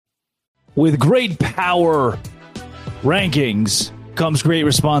With great power rankings comes great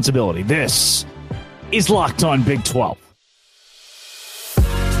responsibility. This is Locked On Big 12.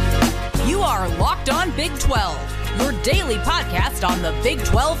 You are Locked On Big 12, your daily podcast on the Big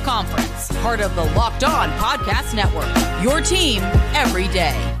 12 Conference, part of the Locked On Podcast Network, your team every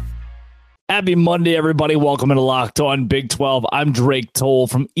day. Happy Monday, everybody. Welcome to Locked On Big 12. I'm Drake Toll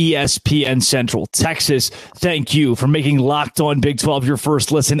from ESPN Central Texas. Thank you for making Locked On Big 12 your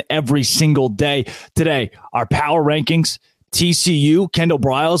first listen every single day. Today, our power rankings, TCU, Kendall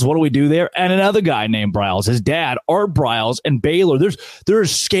Briles, what do we do there? And another guy named Briles, his dad, Art Briles, and Baylor.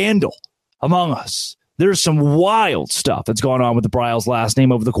 There's scandal among us. There's some wild stuff that's going on with the Briles last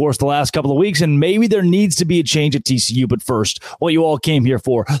name over the course of the last couple of weeks, and maybe there needs to be a change at TCU. But first, what you all came here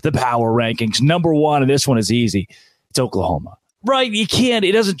for, the power rankings. Number one, and this one is easy, it's Oklahoma. Right?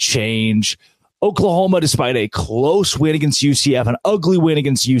 It doesn't change. Oklahoma, despite a close win against UCF, an ugly win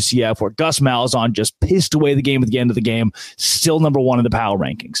against UCF, where Gus Malzahn just pissed away the game at the end of the game, still number one in the power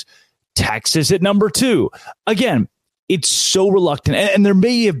rankings. Texas at number two. Again, it's so reluctant. And there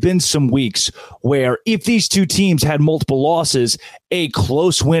may have been some weeks where if these two teams had multiple losses, a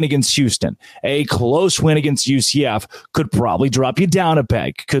close win against Houston, a close win against UCF could probably drop you down a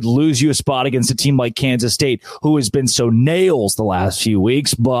peg, could lose you a spot against a team like Kansas State, who has been so nails the last few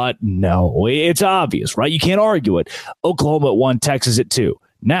weeks. But no, it's obvious, right? You can't argue it. Oklahoma at 1, Texas at 2.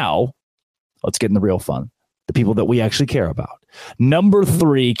 Now, let's get in the real fun. The people that we actually care about. Number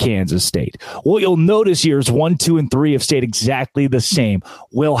 3, Kansas State. What you'll notice here is 1, 2, and 3 have stayed exactly the same.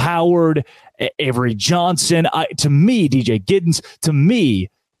 Will Howard, Avery Johnson, to me, DJ Giddens, to me,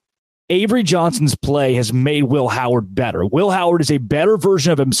 Avery Johnson's play has made Will Howard better. Will Howard is a better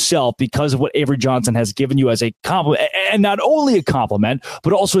version of himself because of what Avery Johnson has given you as a compliment, and not only a compliment,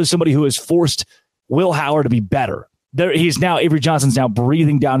 but also as somebody who has forced Will Howard to be better. Avery Johnson's now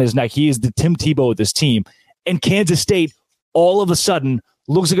breathing down his neck. He is the Tim Tebow of this team. And Kansas State, all of a sudden,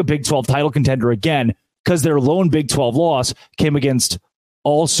 looks like a Big 12 title contender again because their lone Big 12 loss came against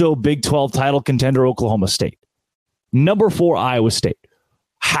also Big 12 title contender Oklahoma State. Number 4, Iowa State.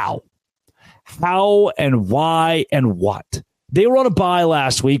 How and why and what? They were on a bye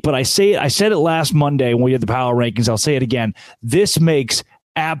last week, but I said it last Monday when we did the power rankings. I'll say it again. This makes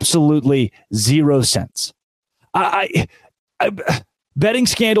absolutely zero sense. Betting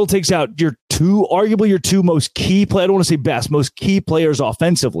scandal takes out arguably your two most key players. I don't want to say best, most key players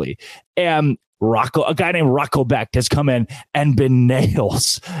offensively. And a guy named Rocco Becht has come in and been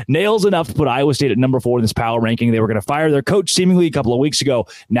nails enough to put Iowa State at number 4 in this power ranking. They were going to fire their coach seemingly a couple of weeks ago.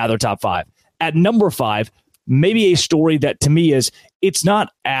 Now they're top 5. At number 5, maybe a story that to me it's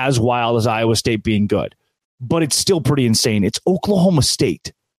not as wild as Iowa State being good, but it's still pretty insane. It's Oklahoma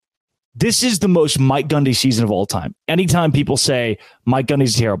State. This is the most Mike Gundy season of all time. Anytime people say Mike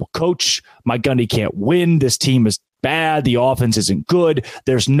Gundy's a terrible coach, Mike Gundy can't win, this team is bad, the offense isn't good,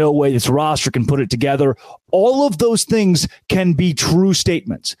 there's no way this roster can put it together, all of those things can be true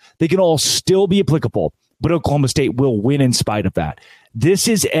statements. They can all still be applicable, but Oklahoma State will win in spite of that. This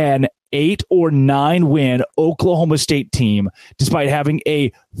is an 8 or 9 win Oklahoma State team, despite having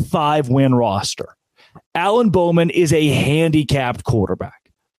a 5-win roster. Alan Bowman is a handicapped quarterback.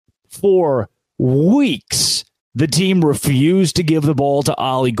 For weeks, the team refused to give the ball to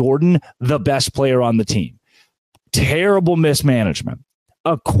Ollie Gordon, the best player on the team. Terrible mismanagement.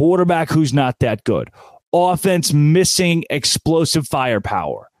 A quarterback who's not that good. Offense missing explosive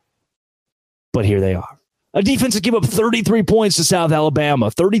firepower. But here they are. A defense that gave up 33 points to South Alabama,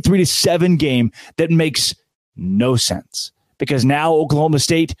 33-7 game that makes no sense. Because now Oklahoma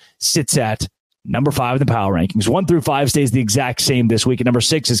State sits at number 5 in the power rankings. 1 through 5 stays the exact same this week. And number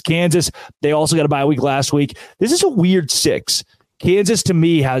 6 is Kansas. They also got a bye week last week. This is a weird 6. Kansas, to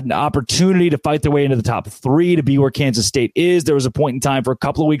me, had an opportunity to fight their way into the top 3 to be where Kansas State is. There was a point in time for a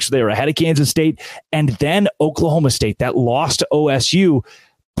couple of weeks where they were ahead of Kansas State. And then Oklahoma State, that loss to OSU,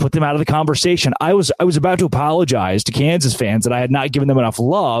 put them out of the conversation. I was about to apologize to Kansas fans that I had not given them enough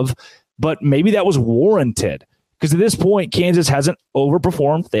love, but maybe that was warranted. Because at this point, Kansas hasn't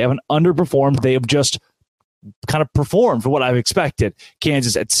overperformed. They haven't underperformed. They have just kind of performed for what I've expected.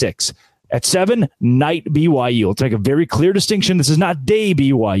 Kansas at 6. At 7, night BYU. Let's make a very clear distinction. This is not day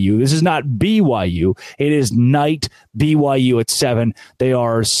BYU. This is not BYU. It is night BYU at 7. They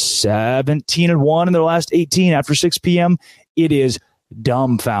are 17-1 in their last 18 after 6 p.m. It is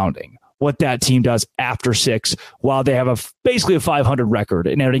dumbfounding what that team does after 6, while they have basically a 500 record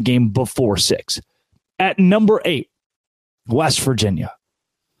in every game before 6. At number 8, West Virginia.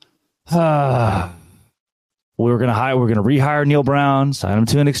 We're going to rehire Neil Brown, sign him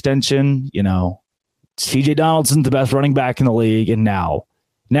to an extension. CJ Donaldson's the best running back in the league. And now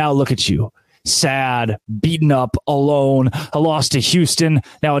Now look at you. Sad, beaten up, alone, a loss to Houston,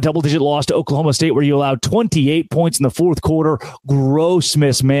 now a double-digit loss to Oklahoma State where you allowed 28 points in the fourth quarter. Gross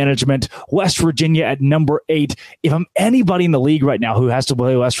mismanagement. West Virginia at number 8. If I'm anybody in the league right now who has to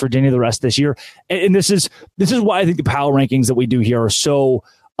play West Virginia the rest of this year, and this is why I think the power rankings that we do here are so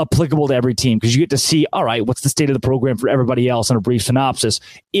applicable to every team, because you get to see, all right, what's the state of the program for everybody else in a brief synopsis.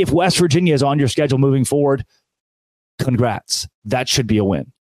 If West Virginia is on your schedule moving forward, congrats. That should be a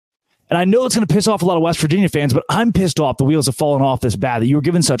win. And I know it's going to piss off a lot of West Virginia fans, but I'm pissed off the wheels have fallen off this bad, that you were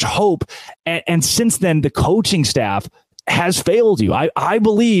given such hope. And since then, the coaching staff has failed you. I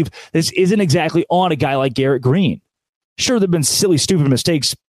believe this isn't exactly on a guy like Garrett Green. Sure, there have been silly, stupid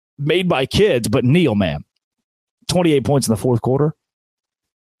mistakes made by kids, but Neil, man, 28 points in the fourth quarter.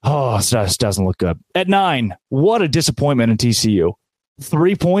 Oh, it just doesn't look good. At 9, what a disappointment in TCU.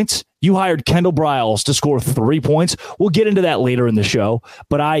 3 points. You hired Kendall Briles to score 3 points. We'll get into that later in the show,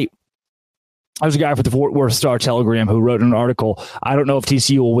 but I was a guy for the Fort Worth Star Telegram who wrote an article. I don't know if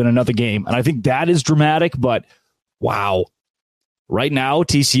TCU will win another game. And I think that is dramatic, but wow. Right now,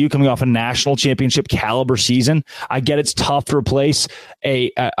 TCU coming off a national championship caliber season. I get it's tough to replace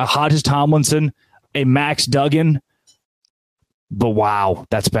a Hodges Tomlinson, a Max Duggan, but wow,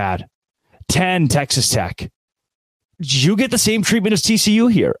 that's bad. 10, Texas Tech. You get the same treatment as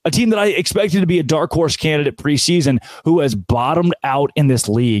TCU here, a team that I expected to be a dark horse candidate preseason who has bottomed out in this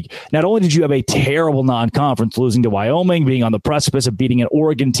league. Not only did you have a terrible non-conference, losing to Wyoming, being on the precipice of beating an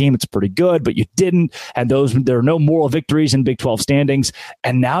Oregon team that's pretty good, but you didn't, and there are no moral victories in Big 12 standings,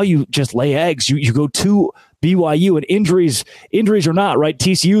 and now you just lay eggs. You go to BYU, and injuries or not, right?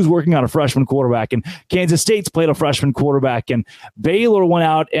 TCU's working on a freshman quarterback, and Kansas State's played a freshman quarterback, and Baylor went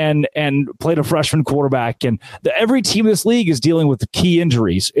out and played a freshman quarterback, and every team in this league is dealing with key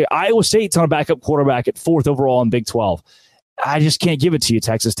injuries. Iowa State's on a backup quarterback at 4th overall in Big 12. I just can't give it to you,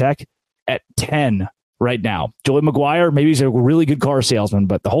 Texas Tech, at 10 right now. Joey McGuire, maybe he's a really good car salesman,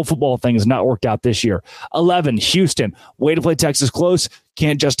 but the whole football thing has not worked out this year. 11, Houston, way to play Texas close.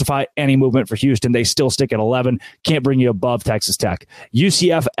 Can't justify any movement for Houston. They still stick at 11. Can't bring you above Texas Tech.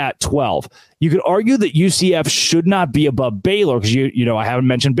 UCF at 12. You could argue that UCF should not be above Baylor because I haven't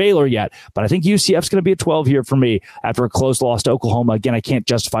mentioned Baylor yet, but I think UCF's going to be a 12 here for me after a close loss to Oklahoma. Again, I can't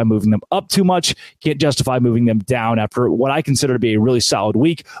justify moving them up too much. Can't justify moving them down after what I consider to be a really solid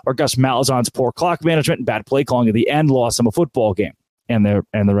week, or Gus Malzahn's poor clock management and bad play calling at the end lost them a football game and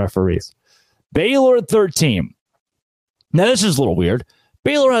the referees. Baylor at 13. Now this is a little weird.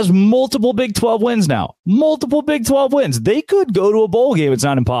 Baylor has multiple Big 12 wins now. Multiple Big 12 wins. They could go to a bowl game. It's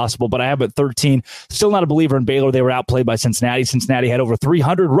not impossible, but I have at 13. Still not a believer in Baylor. They were outplayed by Cincinnati. Cincinnati had over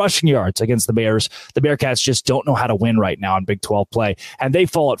 300 rushing yards against the Bears. The Bearcats just don't know how to win right now in Big 12 play, and they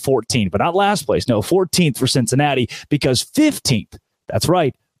fall at 14, but not last place. No, 14th for Cincinnati, because 15th, that's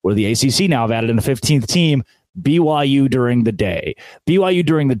right, where the ACC now have added in a 15th team, BYU during the day. BYU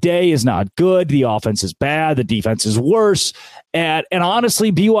during the day is not good. The offense is bad. The defense is worse. And honestly,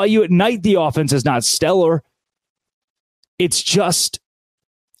 BYU at night, the offense is not stellar. It's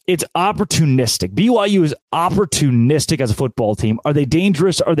opportunistic. BYU is opportunistic as a football team. Are they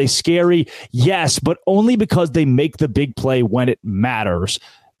dangerous? Are they scary? Yes, but only because they make the big play when it matters.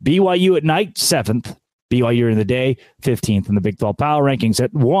 BYU at night, 7th. BYU in the day, 15th in the Big 12 power rankings.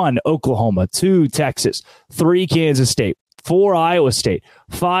 At 1, Oklahoma, 2, Texas, 3, Kansas State, 4, Iowa State,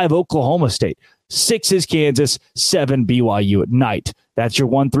 5, Oklahoma State, 6 is Kansas, 7, BYU at night. That's your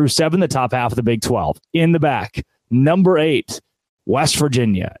 1 through 7, the top half of the Big 12. In the back, number 8, West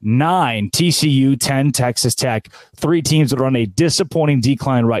Virginia, 9, TCU, 10, Texas Tech. 3 teams that are on a disappointing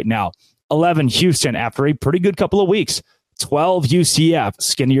decline right now. 11, Houston, after a pretty good couple of weeks. 12, UCF,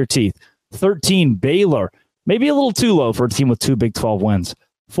 skin of your teeth. 13, Baylor, maybe a little too low for a team with 2 Big 12 wins.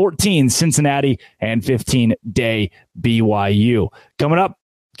 14, Cincinnati, and 15, day BYU. Coming up,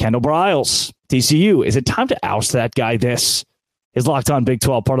 Kendall Briles, TCU. Is it time to oust that guy? This is Locked On Big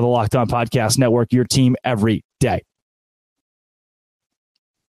 12, part of the Locked On Podcast Network, your team every day.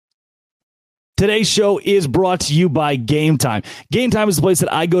 Today's show is brought to you by Game Time. Game Time is the place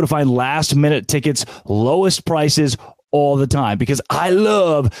that I go to find last-minute tickets, lowest prices, all the time, because I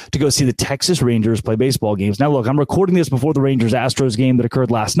love to go see the Texas Rangers play baseball games. Now, look, I'm recording this before the Rangers-Astros game that occurred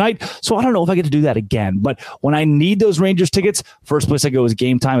last night, so I don't know if I get to do that again. But when I need those Rangers tickets, first place I go is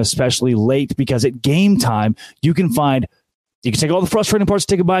Game Time, especially late, because at Game Time, you can take all the frustrating parts of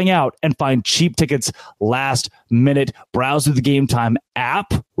ticket buying out and find cheap tickets last minute. Browse through the Game Time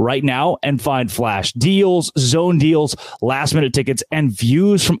app right now and find flash deals, zone deals, last minute tickets, and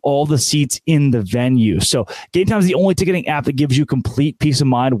views from all the seats in the venue. So Game Time is the only ticketing app that gives you complete peace of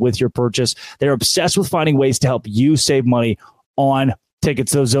mind with your purchase. They're obsessed with finding ways to help you save money on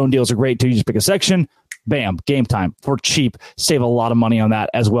tickets. Those zone deals are great too. You just pick a section. Bam, game time for cheap. Save a lot of money on that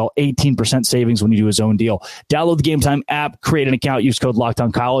as well. 18% savings when you do a zone deal. Download the Game Time app, create an account, use code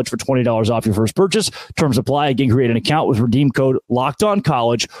LOCKEDONCollege for $20 off your first purchase. Terms apply. Again, create an account with redeem code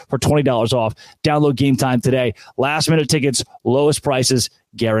LOCKEDONCollege for $20 off. Download Game Time today. Last minute tickets, lowest prices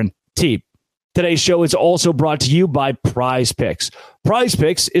guaranteed. Today's show is also brought to you by Prize Picks. Prize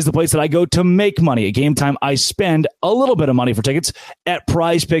Picks is the place that I go to make money. At Game Time, I spend a little bit of money for tickets. At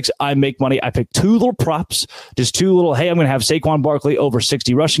Prize Picks, I make money. I pick two little props, just two little, hey, I'm going to have Saquon Barkley over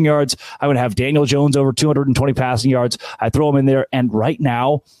 60 rushing yards. I'm going to have Daniel Jones over 220 passing yards. I throw them in there. And right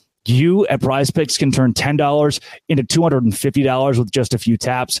now, you at Prize Picks can turn $10 into $250 with just a few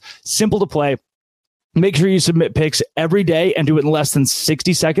taps. Simple to play. Make sure you submit picks every day and do it in less than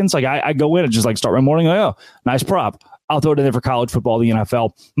 60 seconds. Like I go in and just like start my morning. Like, oh, nice prop. I'll throw it in there for college football, the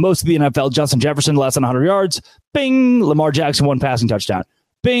NFL. Most of the NFL, Justin Jefferson, less than 100 yards. Bing. Lamar Jackson, 1 passing touchdown.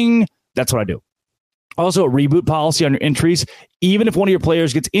 Bing. That's what I do. Also, a reboot policy on your entries. Even if one of your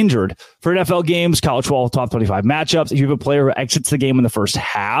players gets injured for NFL games, college football, top 25 matchups, if you have a player who exits the game in the first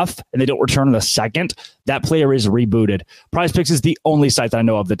half and they don't return in the second, that player is rebooted. PrizePicks is the only site that I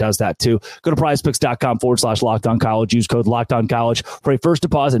know of that does that too. Go to prizepicks.com/LockedOnCollege. Use code LockedOnCollege for a first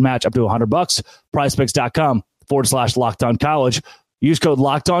deposit match up to $100. PrizePicks.com/LockedOnCollege. Use code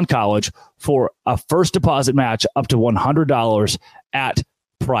LockedOnCollege for a first deposit match up to $100 at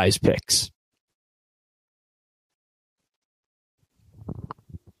PrizePicks.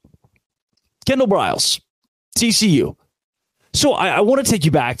 Kendall Briles, TCU. So I want to take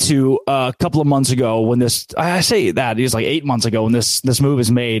you back to a couple of months ago when this, I say that it was like 8 months ago when this move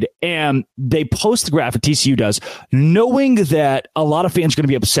is made, and they post the graphic, TCU does, knowing that a lot of fans are going to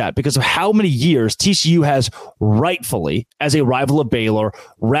be upset because of how many years TCU has rightfully, as a rival of Baylor,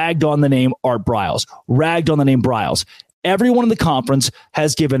 ragged on the name Art Briles, ragged on the name Briles. Everyone in the conference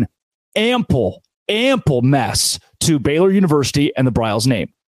has given ample mess to Baylor University and the Briles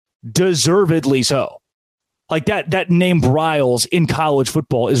name. Deservedly so. Like that name Briles in college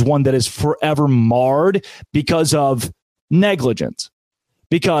football is one that is forever marred because of negligence.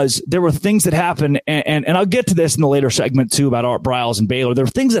 Because there were things that happened, and I'll get to this in the later segment too about Art Briles and Baylor. There were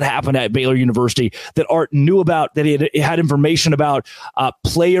things that happened at Baylor University that Art knew about, that he had information about,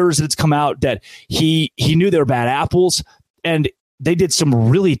 players that's come out that he knew they were bad apples, and they did some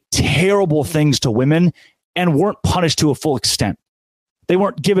really terrible things to women and weren't punished to a full extent. They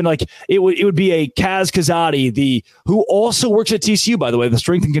weren't given, like, it would be a Kaz Kazadi, who also works at TCU, by the way, the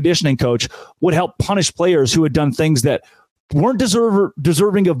strength and conditioning coach, would help punish players who had done things that weren't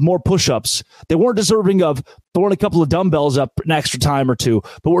deserving of more push-ups. They weren't deserving of throwing a couple of dumbbells up an extra time or two,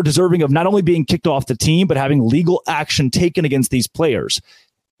 but were deserving of not only being kicked off the team, but having legal action taken against these players.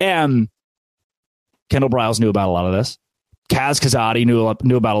 And Kendall Briles knew about a lot of this. Kaz Kazadi knew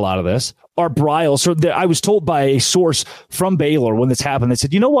about a lot of this. Art Briles. So I was told by a source from Baylor when this happened, they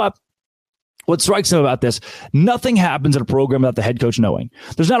said, you know what? What strikes him about this, nothing happens in a program without the head coach knowing.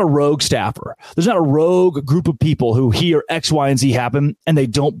 There's not a rogue staffer. There's not a rogue group of people who hear X, Y, and Z happen and they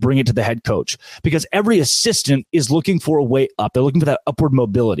don't bring it to the head coach, because every assistant is looking for a way up. They're looking for that upward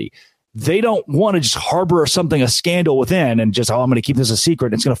mobility. They don't want to just harbor something, a scandal within, and just, I'm going to keep this a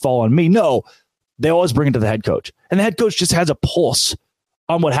secret. It's going to fall on me. No, they always bring it to the head coach. And the head coach just has a pulse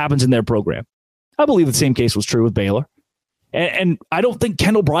on what happens in their program. I believe the same case was true with Baylor. And I don't think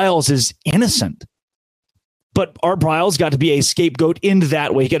Kendall Briles is innocent. But Art Briles got to be a scapegoat in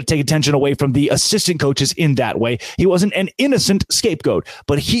that way. He got to take attention away from the assistant coaches in that way. He wasn't an innocent scapegoat,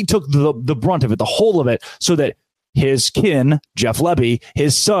 but he took the brunt of it, the whole of it, so that his kin, Jeff Lebby,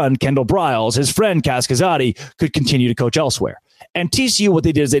 his son, Kendall Briles, his friend, Kaz Kazadi, could continue to coach elsewhere. And TCU, what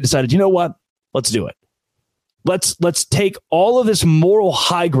they did is they decided, you know what? Let's do it. Let's take all of this moral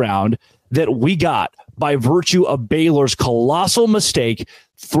high ground that we got by virtue of Baylor's colossal mistake,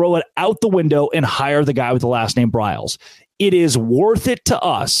 throw it out the window and hire the guy with the last name Briles. It is worth it to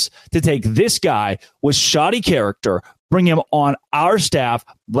us to take this guy with shoddy character, bring him on our staff,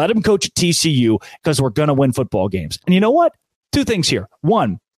 let him coach at TCU, because we're going to win football games. And you know what? Two things here.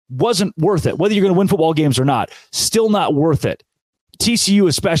 One, wasn't worth it. Whether you're going to win football games or not, still not worth it. TCU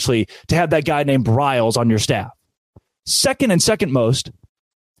especially, to have that guy named Briles on your staff. Second and second most,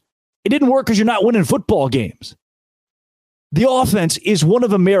 it didn't work because you're not winning football games. The offense is one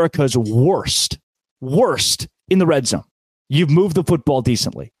of America's worst in the red zone. You've moved the football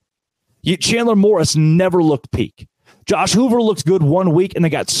decently. Chandler Morris never looked peak. Josh Hoover looked good 1 week and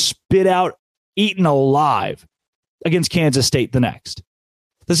then got spit out, eaten alive against Kansas State the next.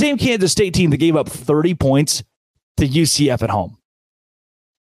 The same Kansas State team that gave up 30 points to UCF at home.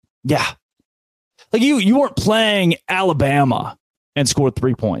 Yeah. Like you weren't playing Alabama and scored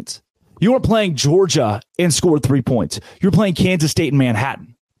 3 points. You were playing Georgia and scored 3 points. You were playing Kansas State and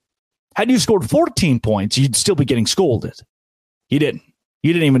Manhattan. Had you scored 14 points, you'd still be getting scolded. You didn't.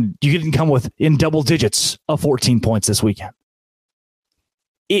 You didn't come in double digits of 14 points this weekend.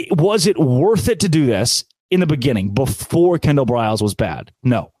 Was it worth it to do this in the beginning before Kendall Briles was bad?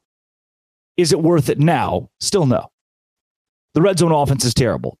 No. Is it worth it now? Still no. The red zone offense is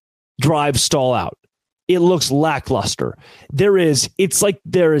terrible. Drives stall out. It looks lackluster. It's like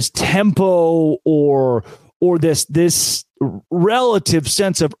there is tempo or this relative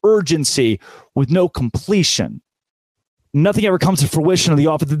sense of urgency with no completion. Nothing ever comes to fruition of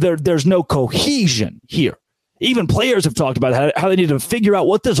the offense. There's no cohesion here. Even players have talked about how they need to figure out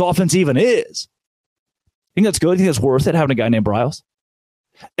what this offense even is. I think that's good. I think that's worth it, having a guy named Briles.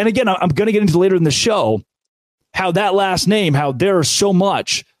 And again, I'm going to get into later in the show how that last name, how there's so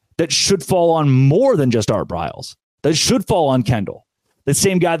much that should fall on more than just Art Briles. That should fall on Kendall, the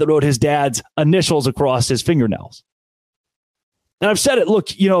same guy that wrote his dad's initials across his fingernails. And I've said it,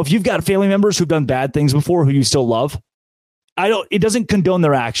 look, if you've got family members who've done bad things before who you still love, it doesn't condone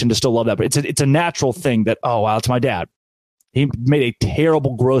their action to still love that, but it's a natural thing that, oh, wow, it's my dad. He made a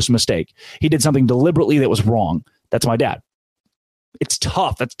terrible, gross mistake. He did something deliberately that was wrong. That's my dad. It's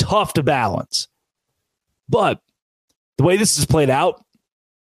tough. That's tough to balance. But the way this is played out,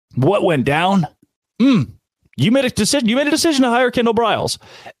 what went down? You made a decision. You made a decision to hire Kendall Briles,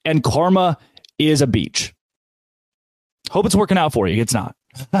 and karma is a beach. Hope it's working out for you. It's not.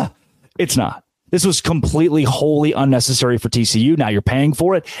 It's not. This was completely, wholly unnecessary for TCU. Now you're paying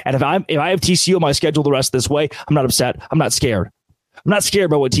for it. And if I have TCU on my schedule the rest of this way, I'm not upset. I'm not scared. I'm not scared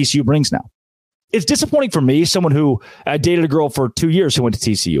about what TCU brings now. It's disappointing for me, someone who dated a girl for 2 years who went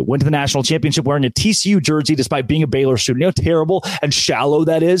to TCU, went to the national championship wearing a TCU jersey despite being a Baylor student. You know how terrible and shallow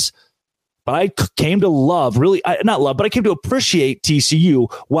that is? But I came to love, I came to appreciate TCU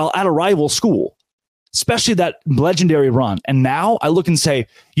while at a rival school, especially that legendary run. And now I look and say,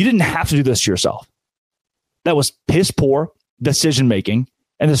 you didn't have to do this to yourself. That was piss poor decision-making.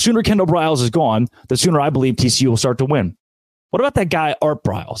 And the sooner Kendall Briles is gone, the sooner I believe TCU will start to win. What about that guy, Art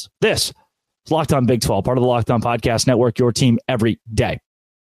Briles? This is Locked On Big 12, part of the Locked On Podcast Network, your team every day.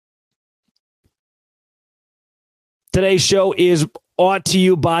 Today's show is brought to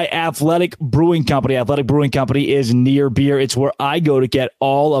you by Athletic Brewing Company. Athletic Brewing Company is near beer. It's where I go to get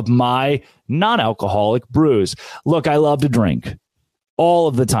all of my non-alcoholic brews. Look, I love to drink all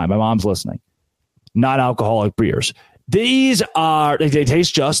of the time. My mom's listening. Non-alcoholic beers. They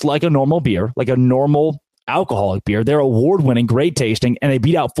taste just like a normal beer, like a normal alcoholic beer. They're award-winning, great tasting, and they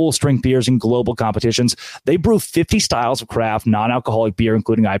beat out full-strength beers in global competitions. They brew 50 styles of craft non-alcoholic beer,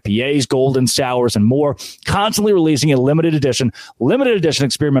 including IPAs, golden sours, and more, constantly releasing a limited edition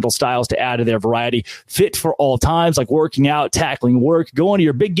experimental styles to add to their variety, fit for all times, like working out, tackling work, going to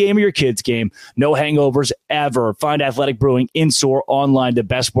your big game or your kids' game. No hangovers ever. Find Athletic Brewing in-store, online, the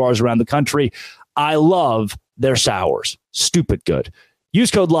best bars around the country. I love their sours. Stupid good. Use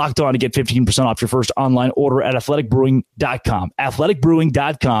code Locked On to get 15% off your first online order at athleticbrewing.com.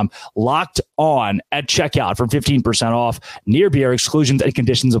 Athleticbrewing.com. Locked On at checkout for 15% off. Near beer, exclusions and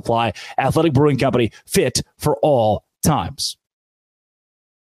conditions apply. Athletic Brewing Company, fit for all times.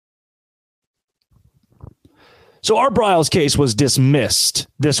 So Art Briles' case was dismissed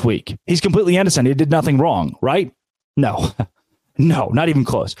this week. He's completely innocent. He did nothing wrong, right? No. No, not even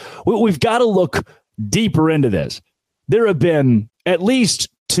close. We've got to look deeper into this. There have been at least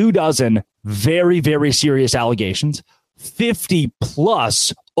 24 very, very serious allegations, 50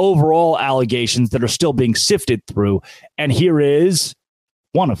 plus overall allegations that are still being sifted through. And here is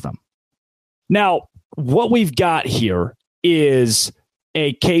one of them. Now, what we've got here is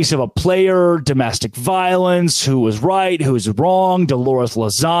a case of a player, domestic violence, who was right, who was wrong, Dolores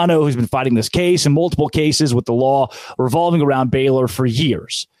Lozano, who's been fighting this case in multiple cases with the law revolving around Baylor for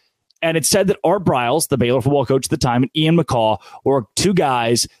years. And it said that Art Briles, the Baylor football coach at the time, and Ian McCaw were two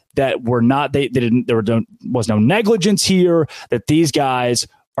guys that were not, was no negligence here, that these guys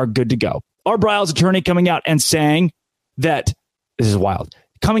are good to go. Art Briles' attorney coming out and saying that, this is wild,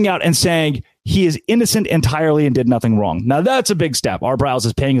 coming out and saying he is innocent entirely and did nothing wrong. Now, that's a big step. Art Briles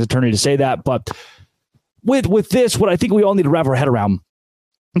is paying his attorney to say that. But with this, what I think we all need to wrap our head around,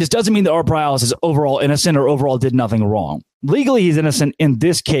 this doesn't mean that Art Briles is overall innocent or overall did nothing wrong. Legally, he's innocent in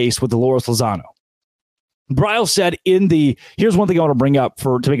this case with Dolores Lozano. Briles said here's one thing I want to bring up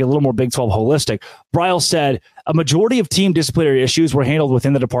to make it a little more Big 12 holistic. Briles said a majority of team disciplinary issues were handled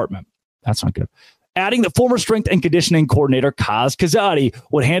within the department. That's not good. Adding the former strength and conditioning coordinator, Kaz Kazadi,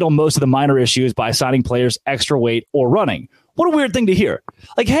 would handle most of the minor issues by assigning players extra weight or running. What a weird thing to hear.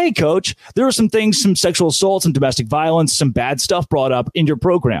 Like, hey, coach, there are some things, some sexual assault, some domestic violence, some bad stuff brought up in your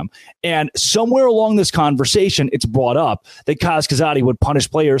program. And somewhere along this conversation, it's brought up that Kaz Kazadi would punish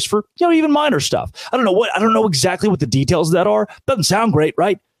players for, even minor stuff. I don't know exactly what the details of that are. Doesn't sound great,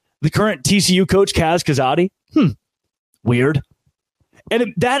 right? The current TCU coach, Kaz Kazadi. Weird.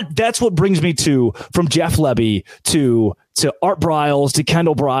 And that's what brings me to, from Jeff Lebby to Art Briles, to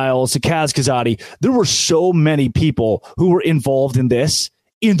Kendall Briles, to Kaz Kazadi. There were so many people who were involved in this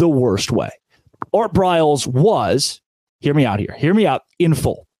in the worst way. Art Briles was, hear me out here, hear me out in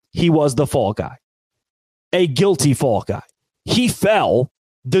full. He was the fall guy, a guilty fall guy. He fell,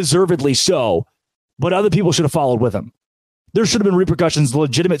 deservedly so, but other people should have followed with him. There should have been repercussions,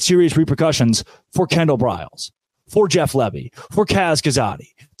 legitimate, serious repercussions for Kendall Briles, for Jeff Lebby, for Kaz Kazadi.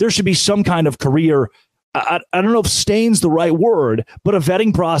 There should be some kind of career, I don't know if stain's the right word, but a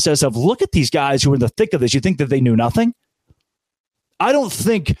vetting process of, look at these guys who are in the thick of this. You think that they knew nothing? I don't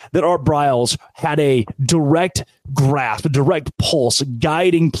think that Art Briles had a direct grasp, a direct pulse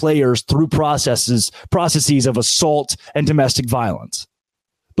guiding players through processes of assault and domestic violence.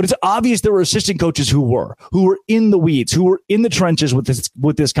 But it's obvious there were assistant coaches who were in the weeds, who were in the trenches with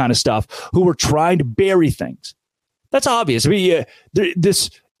this kind of stuff, who were trying to bury things. That's obvious. I mean, this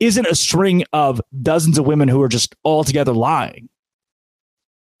isn't a string of dozens of women who are just altogether lying.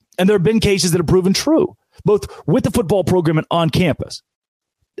 And there have been cases that have proven true, both with the football program and on campus.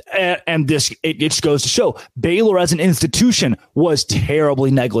 And this, it just goes to show Baylor as an institution was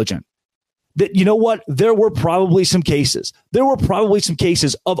terribly negligent. That, you know what? There were probably some cases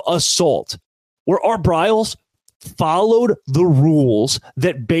of assault where Art Briles followed the rules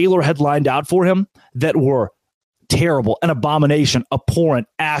that Baylor had lined out for him that were terrible, an abomination, abhorrent,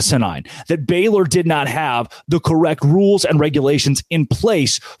 asinine, that Baylor did not have the correct rules and regulations in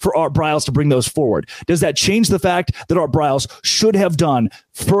place for Art Briles to bring those forward. Does that change the fact that Art Briles should have done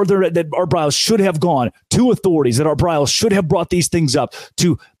further, that Art Briles should have gone to authorities, that Art Briles should have brought these things up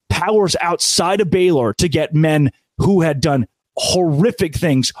to powers outside of Baylor to get men who had done horrific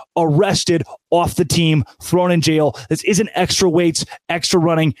things arrested, off the team, thrown in jail? This isn't extra weights, extra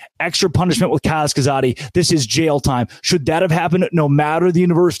running, extra punishment with Kaz Kazadi. This is jail time. Should that have happened no matter the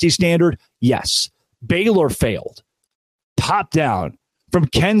university standard? Yes. Baylor failed. Top down, from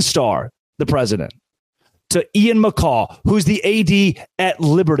Ken Starr, the president, to Ian McCaw, who's the AD at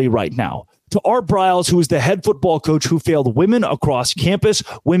Liberty right now, to Art Briles, who is the head football coach who failed women across campus,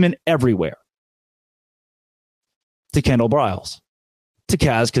 women everywhere, to Kendall Briles, to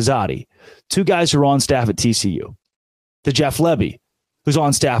Kaz Kazadi, two guys who are on staff at TCU, to Jeff Lebby, who's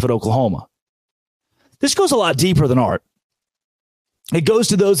on staff at Oklahoma. This goes a lot deeper than Art. It goes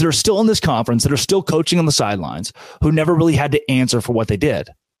to those that are still in this conference, that are still coaching on the sidelines, who never really had to answer for what they did,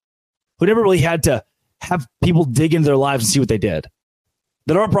 who never really had to have people dig into their lives and see what they did.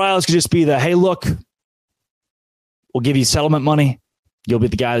 That Art Briles could just be the, hey, look, we'll give you settlement money. You'll be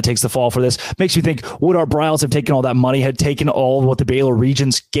the guy that takes the fall for this. Makes me think, would Art Briles have taken all that money, had taken all of what the Baylor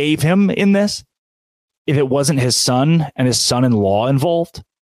Regents gave him in this, if it wasn't his son and his son-in-law involved?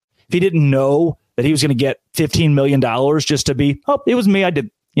 If he didn't know that he was going to get $15 million just to be, oh, it was me, I did,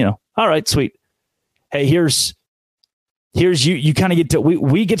 all right, sweet. Hey, here's you kind of get to,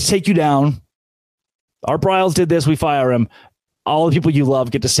 we get to take you down. Art Briles did this, we fire him. All the people you love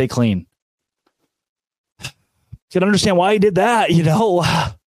get to stay clean. You can understand why he did that,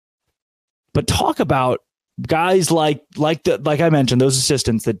 But talk about guys like I mentioned, those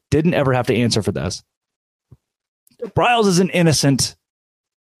assistants that didn't ever have to answer for this. Briles isn't innocent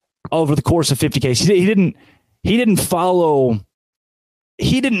over the course of 50 cases. He didn't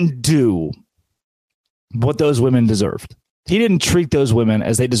do what those women deserved. He didn't treat those women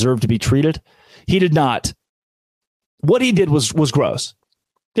as they deserved to be treated. He did not. What he did was gross.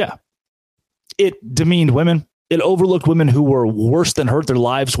 Yeah. It demeaned women. It overlooked women who were worse than hurt. Their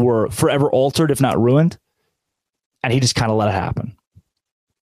lives were forever altered, if not ruined. And he just kind of let it happen.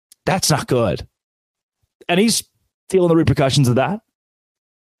 That's not good. And he's feeling the repercussions of that.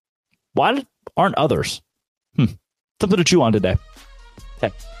 Why aren't others? Something to chew on today.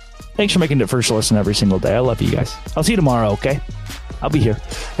 Hey, thanks for making it first listen every single day. I love you guys. I'll see you tomorrow, okay? I'll be here.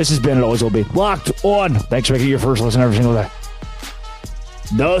 This has been, it always will be, Locked On. Thanks for making it your first listen every single day.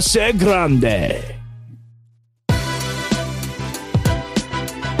 No se grande.